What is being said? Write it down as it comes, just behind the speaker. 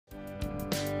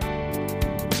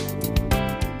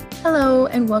Hello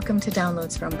and welcome to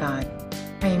Downloads from God.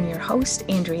 I am your host,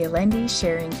 Andrea Lendy,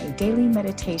 sharing a daily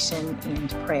meditation and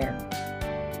prayer.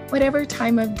 Whatever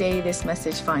time of day this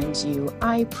message finds you,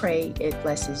 I pray it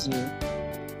blesses you.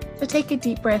 So take a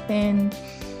deep breath in,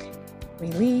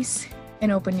 release,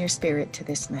 and open your spirit to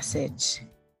this message.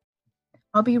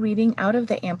 I'll be reading out of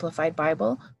the Amplified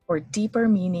Bible for deeper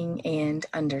meaning and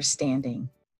understanding.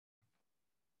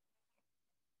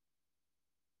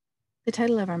 The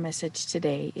title of our message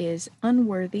today is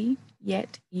Unworthy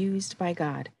Yet Used by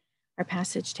God. Our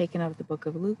passage taken out of the book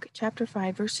of Luke, chapter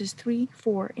 5, verses 3,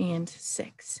 4, and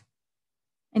 6.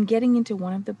 And getting into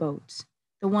one of the boats,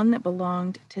 the one that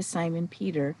belonged to Simon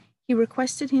Peter, he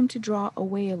requested him to draw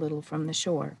away a little from the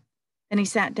shore. Then he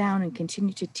sat down and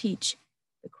continued to teach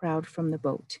the crowd from the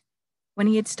boat. When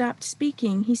he had stopped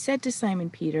speaking, he said to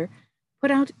Simon Peter, "Put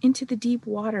out into the deep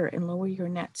water and lower your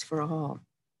nets for a haul."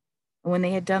 And when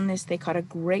they had done this, they caught a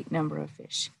great number of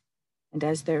fish. And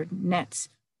as their nets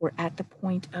were at the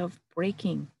point of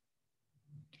breaking,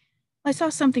 I saw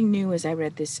something new as I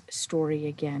read this story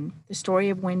again, the story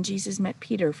of when Jesus met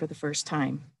Peter for the first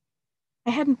time.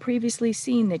 I hadn't previously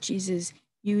seen that Jesus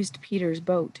used Peter's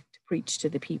boat to preach to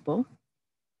the people.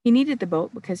 He needed the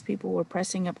boat because people were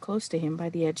pressing up close to him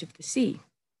by the edge of the sea.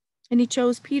 And he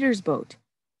chose Peter's boat.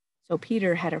 So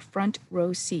Peter had a front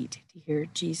row seat to hear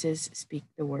Jesus speak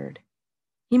the word.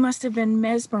 He must have been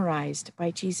mesmerized by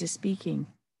Jesus speaking.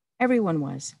 Everyone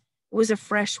was. It was a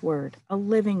fresh word, a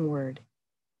living word.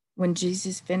 When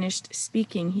Jesus finished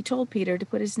speaking, he told Peter to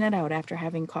put his net out after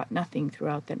having caught nothing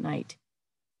throughout the night.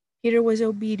 Peter was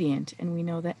obedient, and we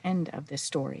know the end of this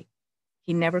story.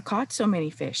 He never caught so many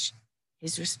fish.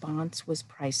 His response was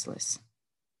priceless.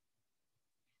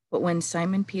 But when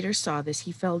Simon Peter saw this,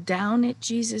 he fell down at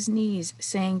Jesus' knees,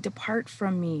 saying, "Depart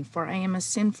from me, for I am a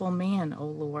sinful man, O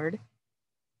Lord."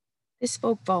 This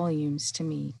spoke volumes to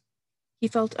me. He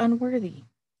felt unworthy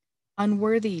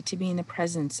to be in the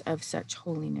presence of such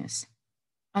holiness,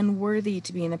 unworthy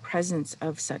to be in the presence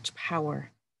of such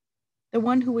power. The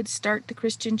one who would start the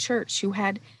Christian church, who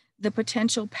had the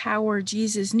potential power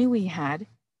Jesus knew he had,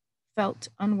 felt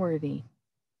unworthy.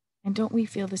 And don't we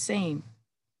feel the same?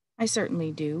 I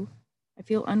certainly do. I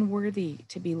feel unworthy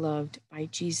to be loved by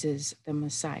Jesus, the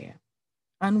Messiah,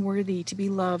 unworthy to be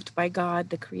loved by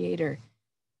God, the Creator,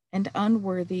 and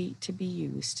unworthy to be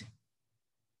used.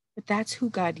 But that's who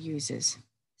God uses,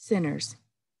 sinners.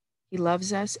 He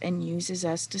loves us and uses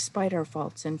us despite our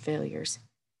faults and failures.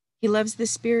 He loves the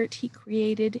Spirit He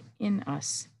created in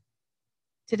us.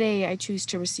 Today, I choose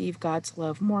to receive God's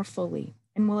love more fully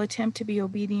and will attempt to be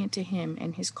obedient to Him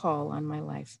and His call on my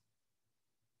life.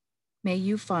 May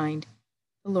you find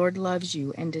the Lord loves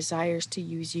you and desires to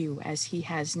use you as He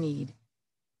has need.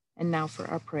 And now for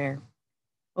our prayer.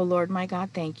 Oh Lord, my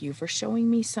God, thank you for showing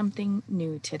me something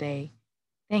new today.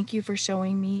 Thank you for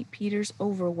showing me Peter's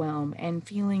overwhelm and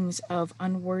feelings of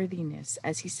unworthiness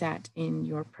as he sat in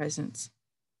your presence.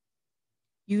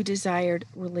 You desired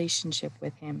relationship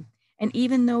with him, and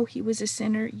even though he was a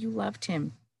sinner, you loved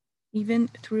him. Even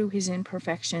through his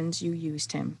imperfections, you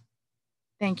used him.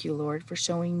 Thank you, Lord, for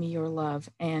showing me your love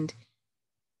and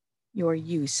your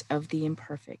use of the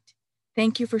imperfect.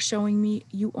 Thank you for showing me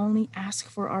you only ask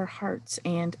for our hearts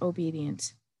and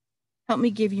obedience. Help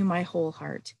me give you my whole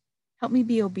heart. Help me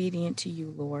be obedient to you,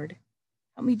 Lord.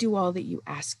 Help me do all that you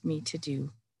ask me to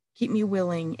do. Keep me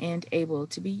willing and able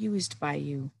to be used by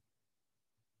you.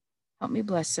 Help me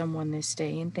bless someone this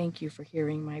day, and thank you for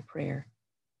hearing my prayer.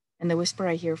 And the whisper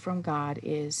I hear from God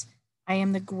is, I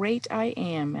am the great I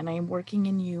am, and I am working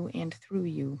in you and through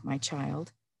you, my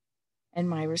child. And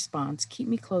my response, keep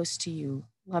me close to you,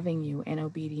 loving you and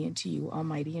obedient to you,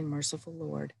 Almighty and merciful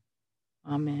Lord.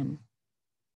 Amen.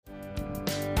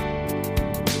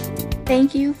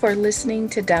 Thank you for listening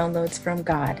to Downloads from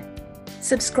God.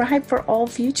 Subscribe for all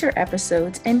future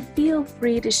episodes and feel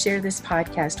free to share this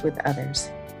podcast with others.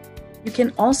 You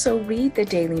can also read the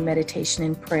daily meditation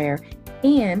and prayer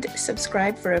and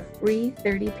subscribe for a free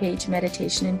 30-page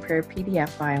meditation and prayer PDF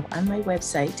file on my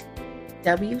website,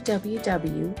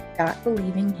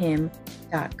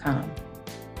 www.believinghim.com.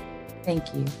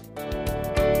 Thank you.